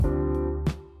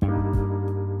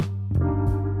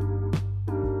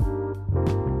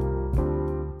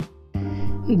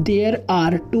There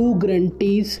are two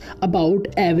guarantees about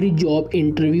every job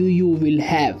interview you will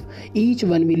have. Each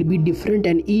one will be different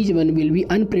and each one will be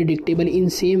unpredictable in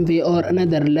same way or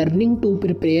another. Learning to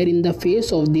prepare in the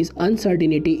face of this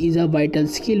uncertainty is a vital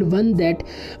skill, one that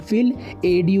will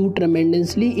aid you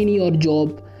tremendously in your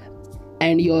job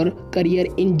and your career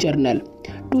in general.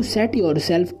 To set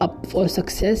yourself up for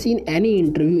success in any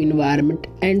interview environment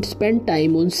and spend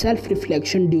time on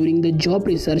self-reflection during the job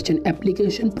research and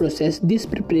application process, this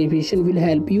preparation will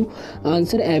help you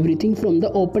answer everything from the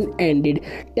open-ended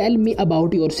 "tell me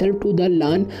about yourself" to the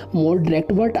learn more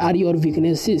direct "what are your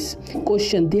weaknesses"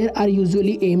 question. They are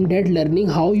usually aimed at learning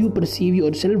how you perceive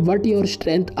yourself, what your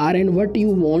strengths are and what you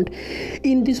want.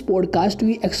 In this podcast,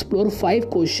 we explore 5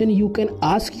 questions you can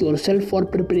ask yourself for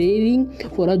preparing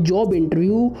for a job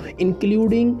interview,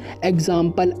 including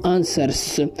example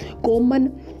answers. Common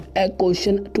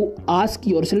question to ask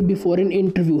yourself before an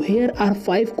interview. Here are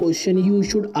 5 questions you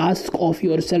should ask of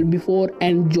yourself before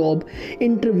an job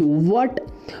interview. What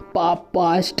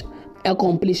past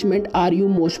accomplishment are you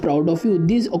most proud of you?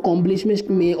 These accomplishments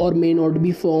may or may not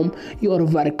be from your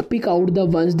work. Pick out the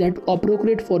ones that are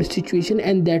appropriate for situation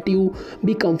and that you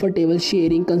be comfortable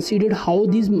sharing. Consider how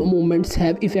these moments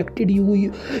have affected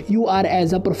you are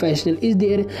as a professional. Is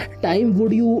there time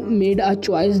would you made a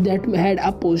choice that had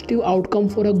a positive outcome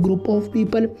for a group of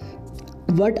people?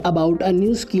 What about a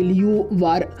new skill you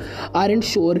aren't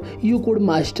sure you could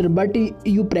master but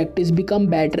you practice become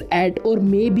better at, or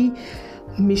maybe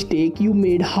mistake you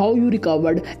made, how you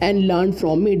recovered and learned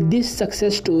from it? This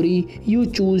success story you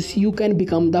choose you can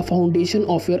become the foundation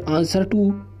of your answer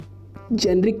to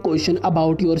generic question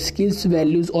about your skills,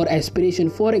 values or aspiration.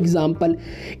 For example,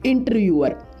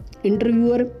 interviewer,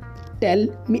 tell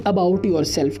me about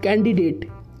yourself. Candidate,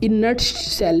 in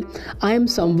nutshell, I am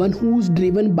someone who's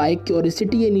driven by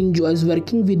curiosity and enjoys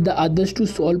working with the others to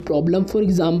solve problems. For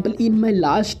example, in my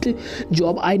last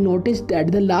job, I noticed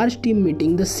that the large team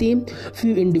meeting, the same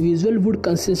few individuals would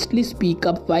consistently speak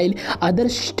up while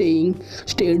others stayed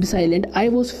silent. I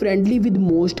was friendly with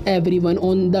most everyone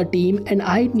on the team, and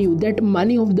I knew that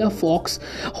many of the folks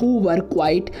who were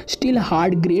quiet still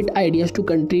had great ideas to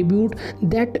contribute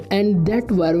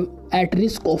that were at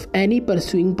risk of any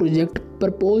pursuing project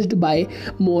proposed by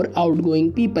more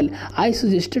outgoing people. I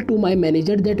suggested to my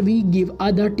manager that we give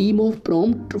other team of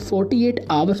prompt 48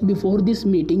 hours before this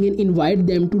meeting and invite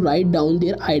them to write down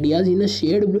their ideas in a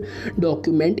shared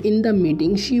document. In the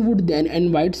meeting, she would then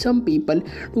invite some people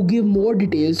to give more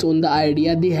details on the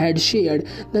idea they had shared.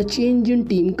 The change in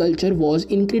team culture was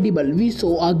incredible. We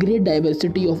saw a great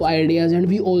diversity of ideas and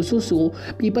we also saw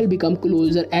people become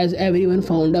closer as everyone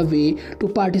found a way to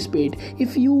participate.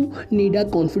 If you need a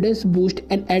confidence boost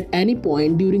and at any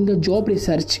point during the job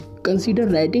research, consider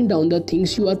writing down the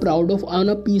things you are proud of on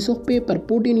a piece of paper.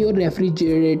 Put in your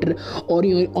refrigerator or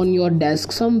on your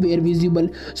desk somewhere visible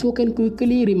so can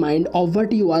quickly remind of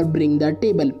what you are bringing the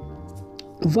table.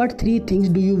 What 3 things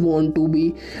do you want to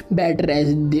be better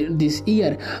as this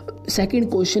year?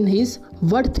 Second question is,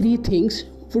 what 3 things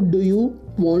do you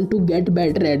want to get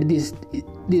better at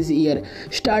this year?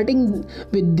 Starting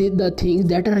with the things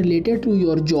that are related to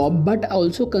your job, but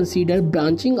also consider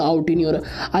branching out in your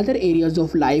other areas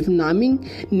of life.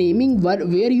 Naming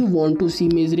where you want to see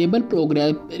measurable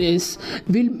progress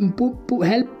will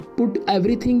help put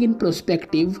everything in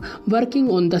perspective. Working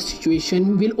on the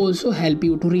situation will also help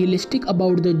you to realistic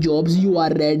about the jobs you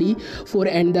are ready for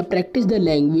and practice the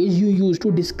language you use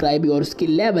to describe your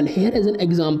skill level. Here is an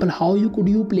example how you could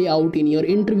play out in your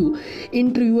interview.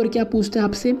 Interviewer क्या पूछता है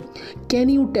आपसे? Can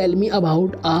you tell me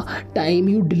about a time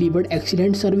you delivered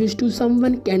excellent service to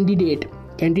someone?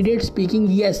 Candidate speaking,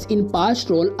 yes, in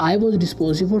past role I was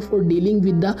responsible for dealing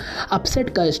with the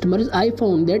upset customers. I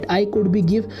found that I could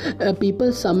give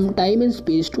people some time and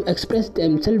space to express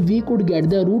themselves. We could get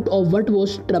the root of what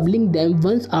was troubling them.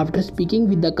 Once after speaking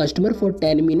with the customer for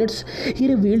 10 minutes,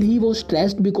 he revealed he was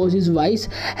stressed because his wife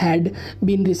had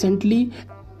been recently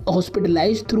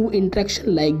hospitalized. Through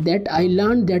interaction like that, I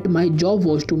learned that my job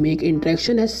was to make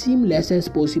interaction as seamless as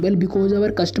possible because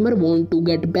our customer want to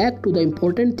get back to the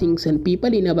important things and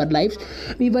people in our lives.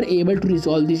 We were able to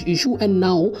resolve this issue, and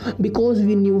now because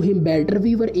we knew him better,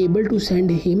 we were able to send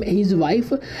him his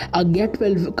wife a get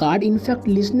well card. In fact,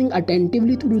 listening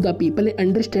attentively to the people and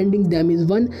understanding them is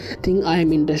one thing I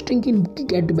am interested in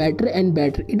get better and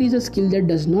better. It is a skill that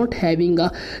does not having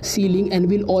a ceiling and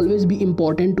will always be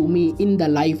important to me in the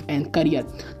life and career.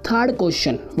 Third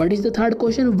question. What is the third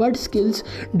question? What skills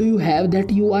do you have that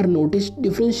you are noticed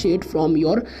differentiate from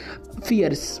your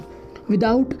fears?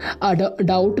 Without a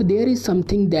doubt, there is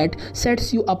something that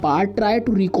sets you apart. Try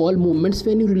to recall moments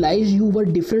when you realized you were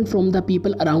different from the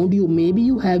people around you. Maybe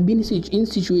you have been in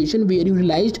situation where you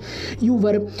realized you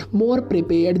were more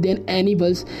prepared than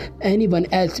anyone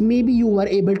else. Maybe you were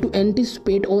able to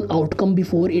anticipate on outcome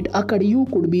before it occurred. You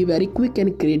could be very quick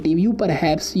and creative. You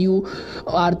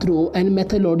are thorough and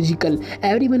methodological.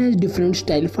 Everyone has different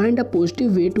style. Find a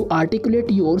positive way to articulate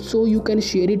yours so you can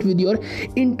share it with your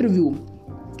interview.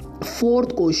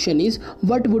 Fourth question is,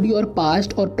 what would your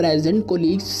past or present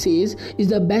colleagues says is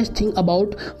the best thing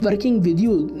about working with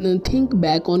you? Think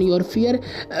back on your feedback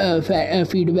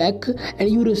and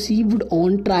you received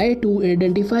on. Try to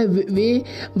identify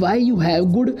why you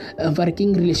have good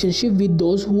working relationship with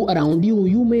those who around you.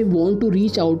 You may want to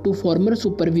reach out to former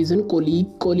supervision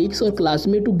colleagues or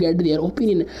classmates to get their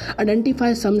opinion.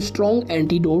 Identify some strong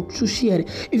antidotes to share.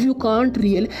 If you can't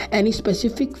real any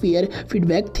specific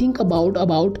feedback, think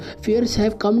about fears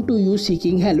have come to you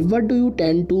seeking help. What do you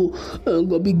tend to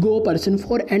go person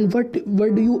for, and what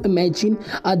do you imagine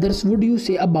others would you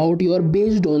say about your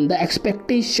based on the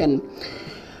expectation?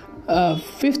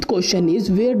 Fifth question is,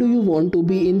 where do you want to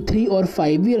be in 3 or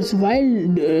 5 years? While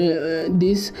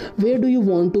this where do you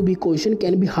want to be question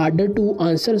can be harder to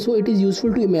answer, so it is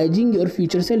useful to imagine your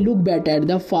future self. Look back at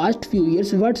the past few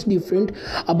years. What's different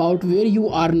about where you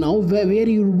are now? Where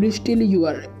you will be still you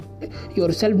are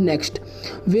yourself next?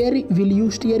 Where will you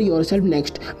steer yourself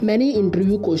next? Many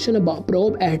interview question about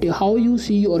probe at how you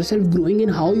see yourself growing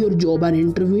and how your job are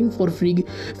interviewing for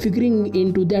figuring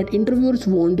into that. Interviewers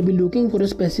won't be looking for a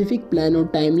specific plan or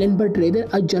timeline, but rather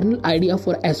a general idea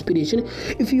for aspiration.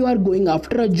 If you are going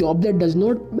after a job that does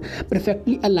not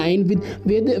perfectly align with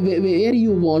where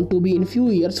you want to be in few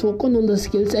years, focus on the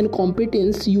skills and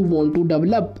competence you want to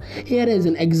develop. Here is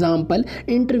an example.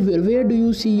 Interviewer, where do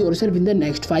you see yourself in the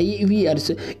next 5 years?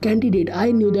 Candidate,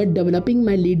 I knew that developing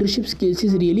my leadership skills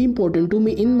is really important to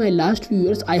me. In my last few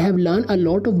years, I have learned a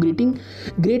lot of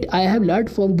I have learned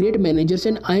from great managers,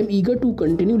 and I am eager to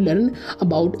continue learn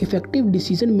about effective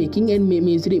decision making and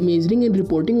measuring and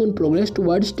reporting on progress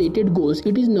towards stated goals.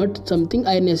 It is not something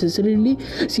I necessarily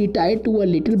see tied to a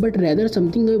little, but rather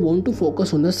something I want to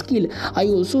focus on the skill. I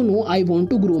also know I want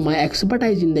to grow my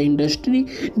expertise in the industry.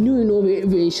 New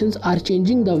innovations are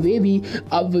changing the way we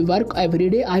work every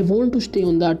day. I want to stay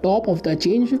on the top of the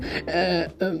change,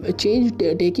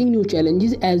 taking new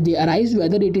challenges as they arise,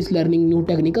 whether it is learning new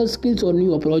technical skills or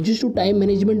new approaches to time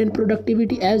management and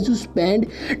productivity. As you spend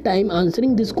time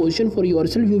answering this question for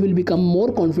yourself, you will become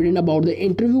more confident about the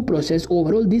interview process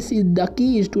overall. This is the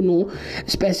key, is to know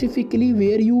specifically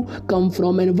where you come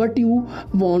from and what you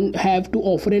have to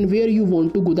offer and where you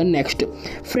want to go the next.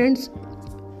 Friends,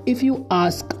 if you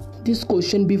ask this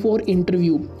question before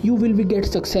interview, you will be get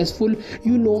successful.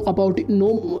 You know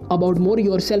about more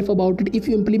yourself about it. If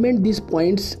you implement these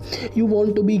points, you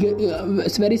want to be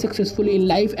very successful in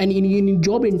life and in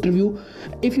job interview.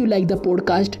 If you like the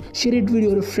podcast, share it with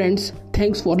your friends.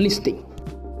 Thanks for listening.